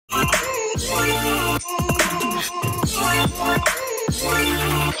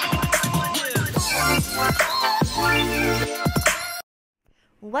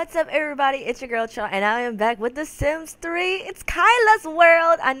What's up, everybody? It's your girl Troi, and I am back with The Sims 3. It's Kyla's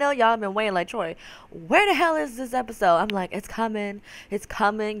world. I know y'all been waiting like, Troi, where the hell is this episode? I'm like, it's coming. It's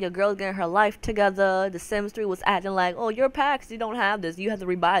coming. Your girl's getting her life together. The Sims 3 was acting like, oh, your packs, you don't have this. You have to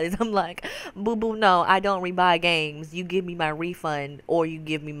rebuy this. I'm like, boo boo, no, I don't rebuy games. You give me my refund or you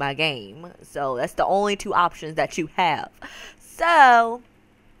give me my game. So that's the only two options that you have. So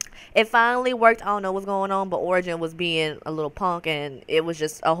it finally worked. I don't know what's going on, but Origin was being a little punk, and it was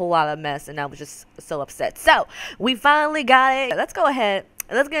just a whole lot of mess, and I was just so upset. So we finally got it. Let's go ahead.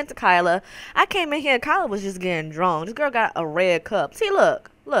 Let's get into Kyla. I came in here, Kyla was just getting drunk. This girl got a red cup. See,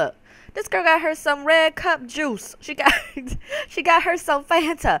 look. This girl got her some red cup juice. She got her some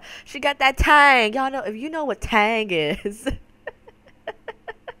Fanta. She got that Tang. Y'all know, if you know what Tang is, link in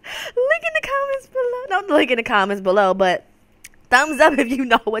the comments below. Don't link in the comments below, but thumbs up if you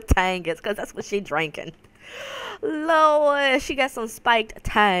know what Tang is, because that's what she drinking. Lord, she got some spiked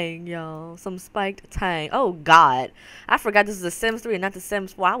Tang, y'all. Some spiked Tang. Oh, God. I forgot this is The Sims 3 and not The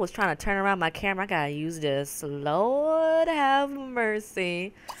Sims 4. I was trying to turn around my camera. I gotta use this. Lord have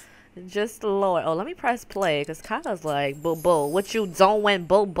mercy. Just Lord. Oh, let me press play, because Kyla's like, boo-boo. What you doing,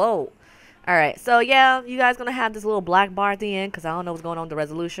 boo-boo? Alright, so yeah, you guys gonna have this little black bar at the end, because I don't know what's going on with the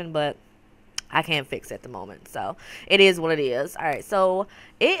resolution, but I can't fix it at the moment, so it is what it is. All right, so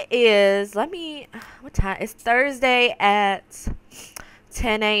it is, what time? It's Thursday at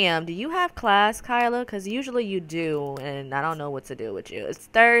 10 a.m. Do you have class, Kyla? Because usually you do, and I don't know what to do with you. It's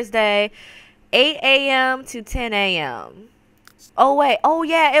Thursday, 8 a.m. to 10 a.m. Oh, wait. Oh,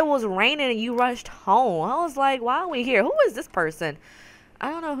 yeah, it was raining and you rushed home. I was like, why are we here? Who is this person? I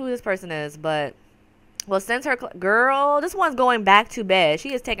don't know who this person is, but well, since her girl, this one's going back to bed.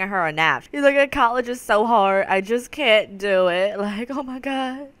 She is taking her a nap. She's like, college is so hard. I just can't do it. Like, oh my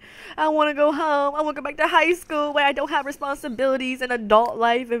God, I want to go home. I want to go back to high school where I don't have responsibilities and adult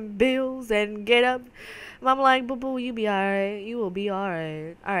life and bills and get up. I'm like, boo boo, you be alright. You will be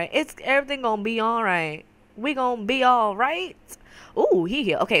alright. Alright, it's everything gonna be alright. We gonna be alright. Ooh, he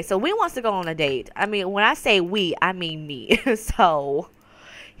here. Okay, so we wants to go on a date. I mean, when I say we, I mean me. So,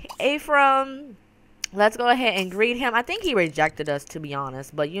 Ephraim, let's go ahead and greet him. I think he rejected us, to be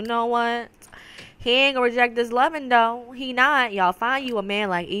honest. But you know what? He ain't gonna reject this loving, though. He not. Y'all find you a man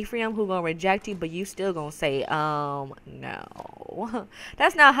like Ephraim who gonna reject you, but you still gonna say, no.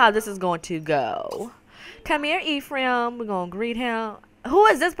 That's not how this is going to go. Come here, Ephraim. We're gonna greet him. Who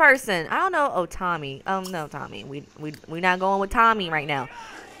is this person? I don't know. Oh, Tommy. No, Tommy. We not going with Tommy right now.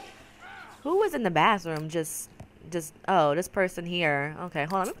 Who was in the bathroom? Oh, this person here. Okay,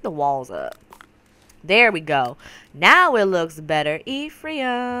 hold on. Let me put the walls up. There we go. Now it looks better. Ephraim,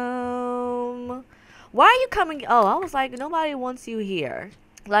 why are you coming? Oh, I was like, nobody wants you here.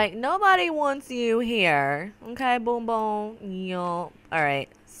 Like, nobody wants you here. Okay, boom, boom. Yo. All right.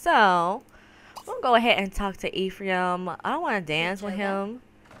 So, we'll go ahead and talk to Ephraim. I don't want to dance with him.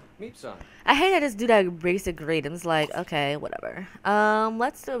 I hate that just do that basic greetings. Like, okay, whatever.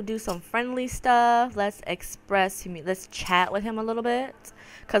 Let's do some friendly stuff. Let's let's chat with him a little bit.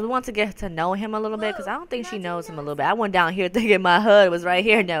 Because we want to get to know him a little bit. Because I don't think she knows him a little bit. I went down here thinking my HUD was right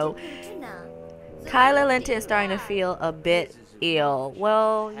here. No. Kyla Linton is starting to feel a bit ill.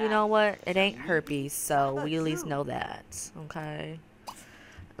 Well, you know what? It ain't herpes. So we at least know that. Okay.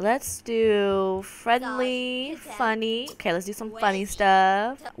 Let's do friendly, funny. Okay, let's do some funny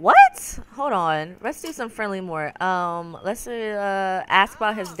stuff. What? Hold on. Let's do some friendly more. Let's ask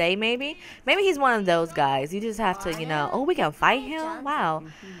about his day, maybe. Maybe he's one of those guys. You just have to, you know. Oh, we can fight him? Wow.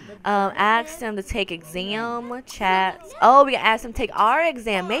 Ask him to take exam, chat. Oh, we can ask him to take our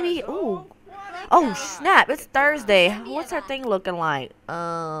exam. Maybe, ooh. Oh, snap. It's Thursday. What's her thing looking like?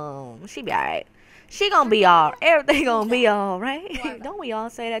 She be alright. She gonna be all, everything gonna be all right. Don't we all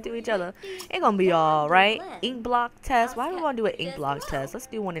say that to each other? It gonna be all right. Ink block test. Why do we want to do an ink block test? Let's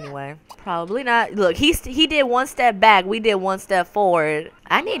do one anyway. Probably not. Look, he did one step back. We did one step forward.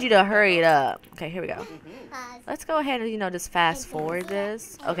 I need you to hurry it up. Okay, here we go. Let's go ahead and, you know, just fast forward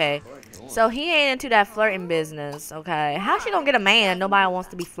this. Okay, so he ain't into that flirting business. Okay, how's she gonna get a man? Nobody wants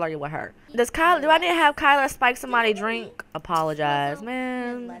to be flirting with her. Do I need to have Kyla spike somebody drink? Apologize,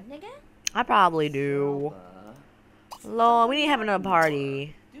 man. I probably do. Lord, we need to have another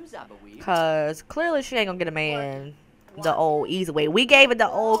party. Because clearly she ain't gonna get a man the old easy way. We gave it the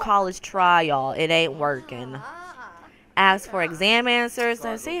old college try, y'all. It ain't working. Ask for exam answers.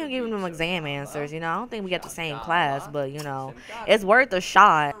 I see him giving them exam answers, you know. I don't think we got the same class, but, you know, it's worth a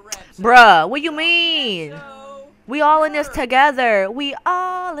shot. Bruh, what you mean? We all in this together. We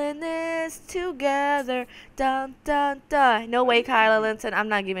all all in this together. Dun, dun, dun. No way, Kyla Linton. I'm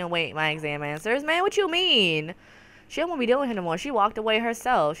not giving away my exam answers. Man, what you mean? She don't want to be dealing with him no more. She walked away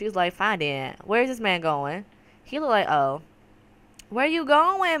herself. She was like, fine then. Where's this man going? He look like, oh. Where you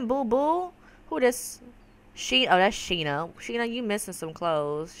going, boo-boo? Who this? Sheena. Oh, that's Sheena. Sheena, you missing some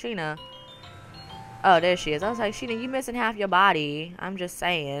clothes. Sheena. Oh, there she is. I was like, Sheena, you missing half your body. I'm just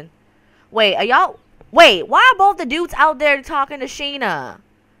saying. Wait, are y'all... Wait, why are both the dudes out there talking to Sheena?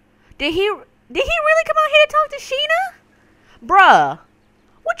 Did he really come out here to talk to Sheena? Bruh.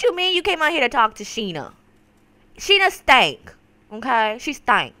 What you mean you came out here to talk to Sheena? Sheena stank. Okay? She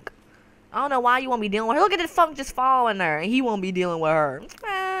stank. I don't know why you won't be dealing with her. Look at this funk just following her. And he won't be dealing with her.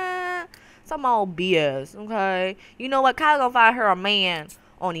 Some old BS. Okay? You know what? Kyla gonna find her a man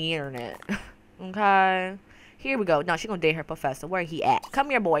on the internet. Okay? Here we go. No, she gonna date her professor. Where he at?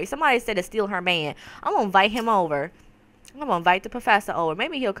 Come here, boy. Somebody said to steal her man. I'm gonna invite him over. I'm gonna invite the professor over.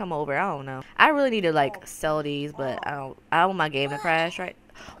 Maybe he'll come over. I don't know. I really need to like sell these, but I don't want my game to crash, right?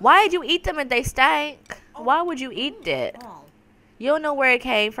 Why did you eat them if they stank? Why would you eat it? You don't know where it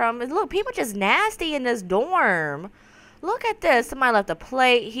came from. Look, people just nasty in this dorm. Look at this. Somebody left a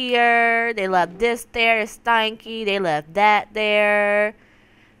plate here. They left this there. It's stanky. They left that there.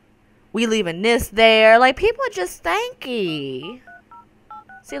 We leaving this there. Like, people are just stanky.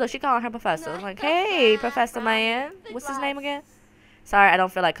 See, look, she calling her professor. I'm like, hey, Professor Man. What's his name again? Sorry, I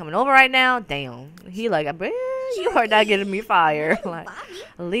don't feel like coming over right now. Damn. He like, you are not getting me fired. Like,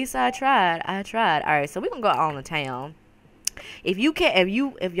 at least I tried. All right, so we're going to go on to town. If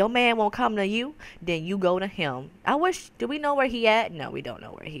your man won't come to you, then you go to him. Do we know where he at? No, we don't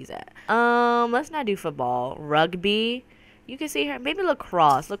know where he's at. Let's not do football. Rugby. You can see her. Maybe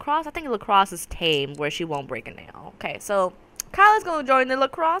lacrosse. I think lacrosse is tame where she won't break a nail. Okay, so Kyla's going to join the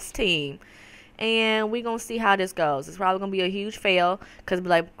lacrosse team. And we're going to see how this goes. It's probably going to be a huge fail. Because be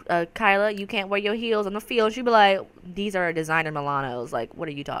like, Kyla, you can't wear your heels on the field. She'll be like, these are designer Milanos. Like, what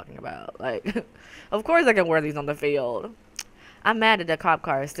are you talking about? Like, of course I can wear these on the field. I'm mad that the cop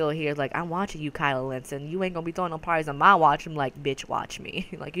car is still here. It's like, I'm watching you, Kyla Linton. You ain't gonna be throwing no parties on my watch. I'm like, bitch, watch me.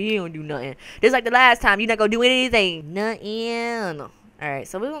 Like, you don't do nothing. Just like the last time, you not gonna do anything. Nothing. Alright,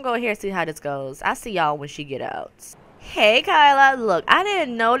 so we're gonna go here and see how this goes. I'll see y'all when she get out. Hey, Kyla. Look, I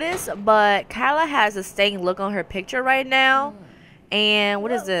didn't notice, but Kyla has a staying look on her picture right now. And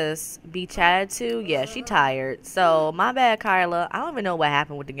what is this? Be chatted to? Yeah, she tired. So, my bad, Kyla. I don't even know what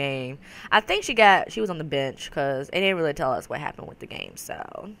happened with the game. I think she was on the bench because it didn't really tell us what happened with the game.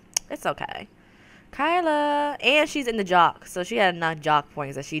 So, it's okay. Kyla. And she's in the jock. So, she had enough jock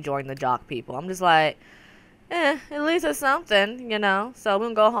points that she joined the jock people. I'm just like, at least it's something, you know. So, we're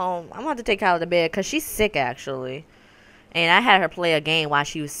going to go home. I'm going to have to take Kyla to bed because she's sick, actually. And I had her play a game while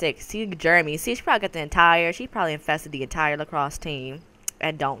she was sick. See, Jeremy. See, she probably got she probably infested the entire lacrosse team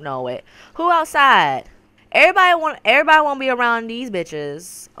and don't know it. Who outside? Everybody won't be around these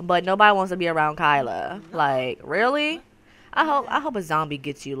bitches, but nobody wants to be around Kyla. Like, really? I hope a zombie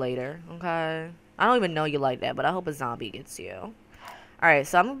gets you later, okay? I don't even know you like that, but I hope a zombie gets you. Alright,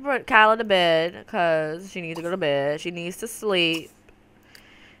 so I'm going to put Kyla to bed because she needs to go to bed. She needs to sleep.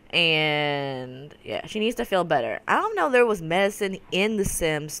 And yeah, she needs to feel better. I don't know if there was medicine in The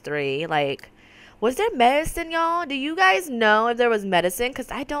Sims 3. Like, was there medicine, y'all? Do you guys know if there was medicine?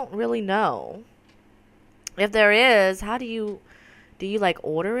 Because I don't really know. If there is, how do you like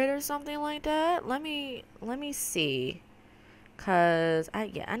order it or something like that? Let me see. Cause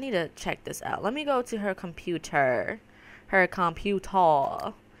I need to check this out. Let me go to her computer.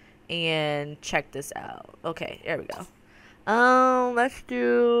 And check this out. Okay, there we go. Let's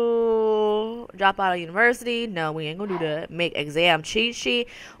do drop out of university. No, we ain't gonna do that. Make exam cheat sheet.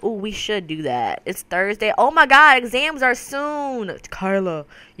 Oh, we should do that. It's Thursday. Oh my god, exams are soon. Kyla,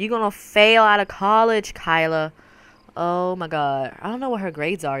 you gonna fail out of college, Kyla. Oh my god. I don't know what her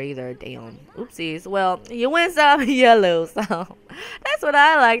grades are either. Damn. Oopsies. Well, you win some, you lose some. That's what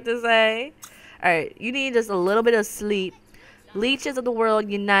I like to say. Alright, you need just a little bit of sleep. Leeches of the world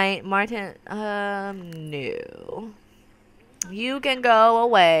unite. Martin, no. You can go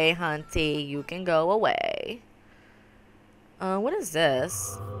away, hunty. You can go away. What is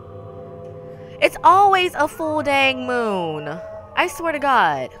this? It's always a full dang moon. I swear to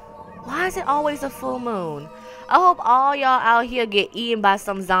God. Why is it always a full moon? I hope all y'all out here get eaten by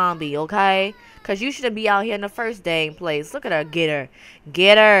some zombie, okay? Because you shouldn't be out here in the first dang place. Look at her. Get her.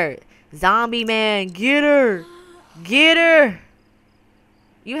 Get her. Zombie man. Get her. Get her.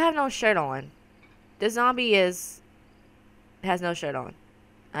 You have no shirt on. The zombie has no shirt on.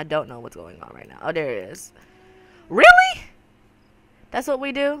 I don't know what's going on right now. Oh, there it is. Really? That's what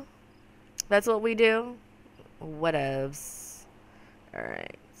we do? That's what we do? Whatevs.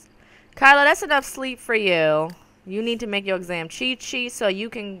 Alright. Kyla, that's enough sleep for you. You need to make your exam cheat sheet so you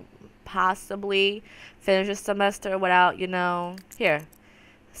can possibly finish the semester without, you know. Here.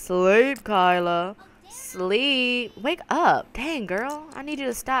 Sleep, Kyla. Sleep. Wake up. Dang, girl. I need you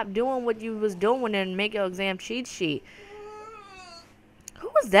to stop doing what you was doing and make your exam cheat sheet. Who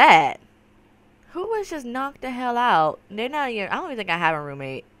was that? Who was just knocked the hell out? They're not here. I don't even think I have a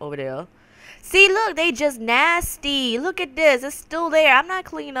roommate over there. See, look, they just nasty. Look at this. It's still there. I'm not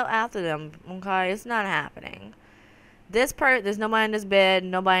cleaning up after them. Okay, it's not happening. There's nobody in this bed.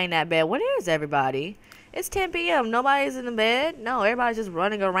 Nobody in that bed. Where is everybody? It's 10 p.m. Nobody's in the bed. No, everybody's just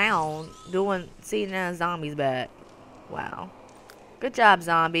running around sitting in a zombie's bed. Wow. Good job,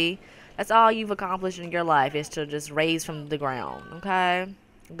 zombie. That's all you've accomplished in your life is to just raise from the ground. Okay?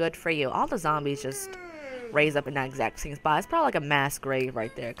 Good for you. All the zombies just raise up in that exact same spot. It's probably like a mass grave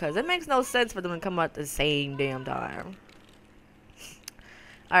right there. Because it makes no sense for them to come up at the same damn time.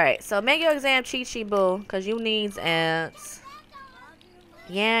 Alright, so make your exam cheat sheet, boo. Because you needs ants.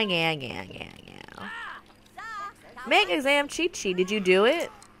 Yeah. Make exam cheat sheet. Did you do it?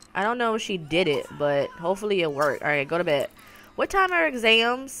 I don't know if she did it, but hopefully it worked. Alright, go to bed. What time are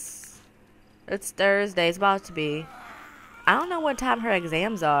exams? It's Thursday. It's about to be. I don't know what time her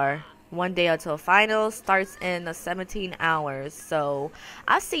exams are. One day until finals starts in 17 hours. So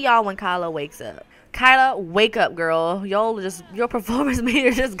I'll see y'all when Kyla wakes up. Kyla, wake up, girl. Your performance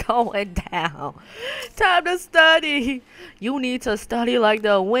meter just going down. Time to study. You need to study like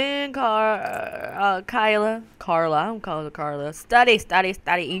the wind, Kyla. Carla. I don't call her Carla. Study.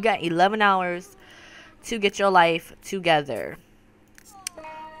 You got 11 hours to get your life together.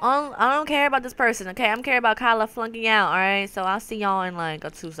 I don't care about this person, okay? I'm care about Kyla flunking out, alright? So I'll see y'all in like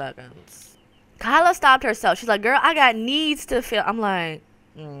 2 seconds. Kyla stopped herself. She's like, girl, I got needs to fill. I'm like,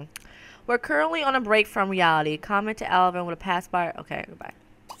 We're currently on a break from reality. Comment to Alvin with a passport. Okay, goodbye.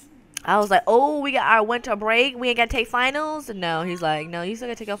 I was like, oh, we got our winter break. We ain't got to take finals? No, he's like, no, you still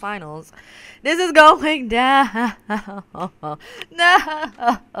got to take your finals. This is going down. No.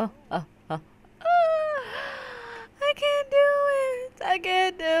 I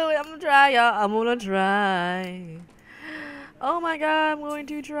can't do it. I'm going to try, y'all. I'm going to try. Oh, my God. I'm going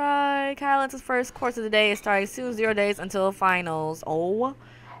to try. Kyla's first course of the day is starting soon. 0 days until finals. Oh,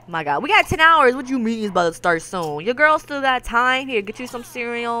 my God. We got 10 hours. What you mean it's about to start soon? Your girl still got time. Here, get you some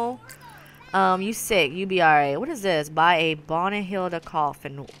cereal. You sick. You be all right. What is this? Buy a Bonahilda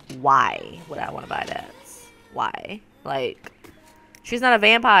coffin. Why would I want to buy that? Why? Like... She's not a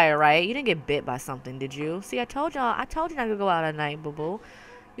vampire, right? You didn't get bit by something, did you? See, I told you not to go out at night, boo-boo.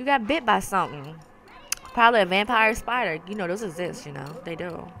 You got bit by something. Probably a vampire spider. You know, those exist, you know. They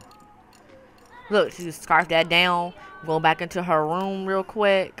do. Look, she just scarfed that down. Go back into her room real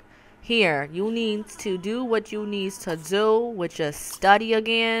quick. Here, you need to do what you need to do, which is study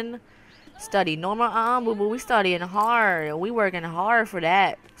again. Study normal. Boo-boo, we studying hard. We working hard for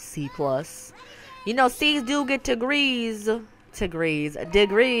that. C+. You know, C's do get degrees. Degrees.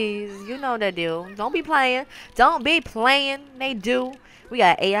 You know they do. Don't be playing. They do. We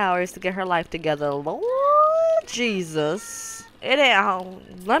got 8 hours to get her life together. Lord Jesus. It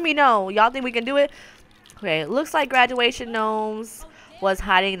ain't. Let me know. Y'all think we can do it? Okay. Looks like graduation gnomes was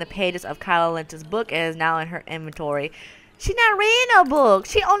hiding in the pages of Kyla Lynch's book and is now in her inventory. She not reading a book.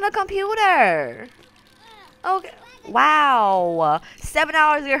 She on the computer. Okay. Wow. 7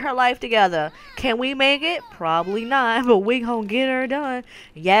 hours to get her life together. Can we make it? Probably not, but we gonna get her done.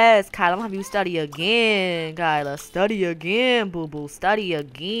 Yes, Kyla, I'm gonna have you study again, Kyla. Study again, boo-boo. Study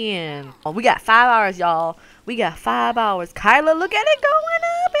again. Oh, we got 5 hours, y'all. We got 5 hours. Kyla, look at it going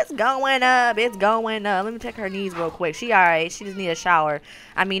up. It's going up. It's going up. Let me check her knees real quick. She alright. She just need a shower.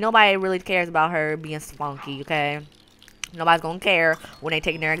 I mean, nobody really cares about her being spunky, okay? Nobody's gonna care when they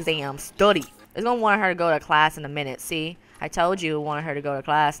taking their exam. Study. It's gonna want her to go to class in a minute. See, I told you, wanted her to go to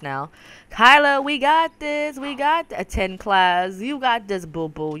class now. Kyla, we got this. We got attend class. You got this, boo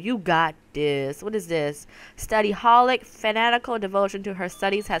boo. You got this. What is this? Studyholic, fanatical devotion to her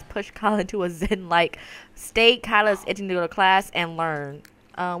studies has pushed Kyla into a zen-like state. Kyla's itching to go to class and learn.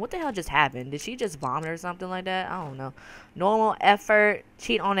 What the hell just happened? Did she just vomit or something like that? I don't know. Normal effort.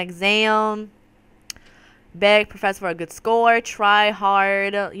 Cheat on exam. Beg professor for a good score. Try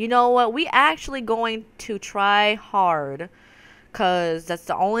hard. You know what? We actually going to try hard. Because that's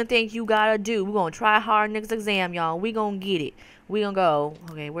the only thing you got to do. We're going to try hard next exam, y'all. We going to get it. We going to go.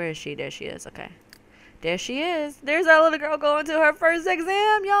 Okay, where is she? There she is. Okay. There she is. There's our little girl going to her first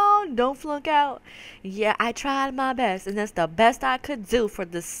exam, y'all. Don't flunk out. Yeah, I tried my best. And that's the best I could do for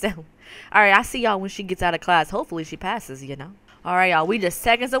this sim. Alright, I'll see y'all when she gets out of class. Hopefully she passes, you know. All right, y'all. We just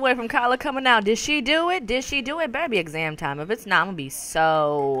seconds away from Kyla coming out. Did she do it? Did she do it? Better be exam time. If it's not, I'm gonna be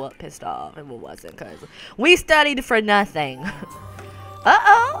so pissed off if it wasn't, because we studied for nothing.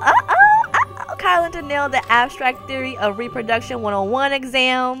 Kyla to nail the abstract theory of reproduction 101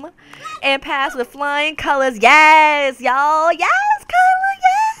 exam and pass with flying colors. Yes, y'all. Yes, Kyla.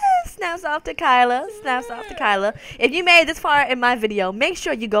 Yes. Snaps off to Kyla. Snaps off to Kyla. If you made this far in my video, make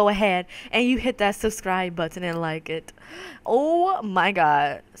sure you go ahead and you hit that subscribe button and like it. Oh my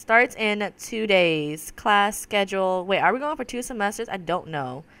God. Starts in 2 days. Class schedule. Wait, are we going for 2 semesters? I don't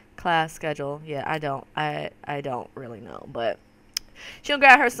know. Class schedule. Yeah, I don't really know, but she'll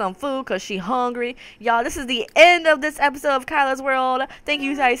grab her some food because she hungry. Y'all, this is the end of this episode of Kyla's World. Thank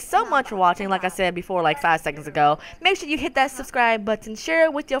you guys so much for watching. Like I said before, like 5 seconds ago, make sure you hit that subscribe button, share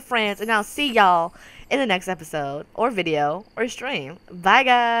it with your friends, and I'll see y'all in the next episode or video or stream. Bye,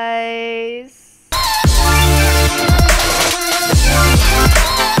 guys.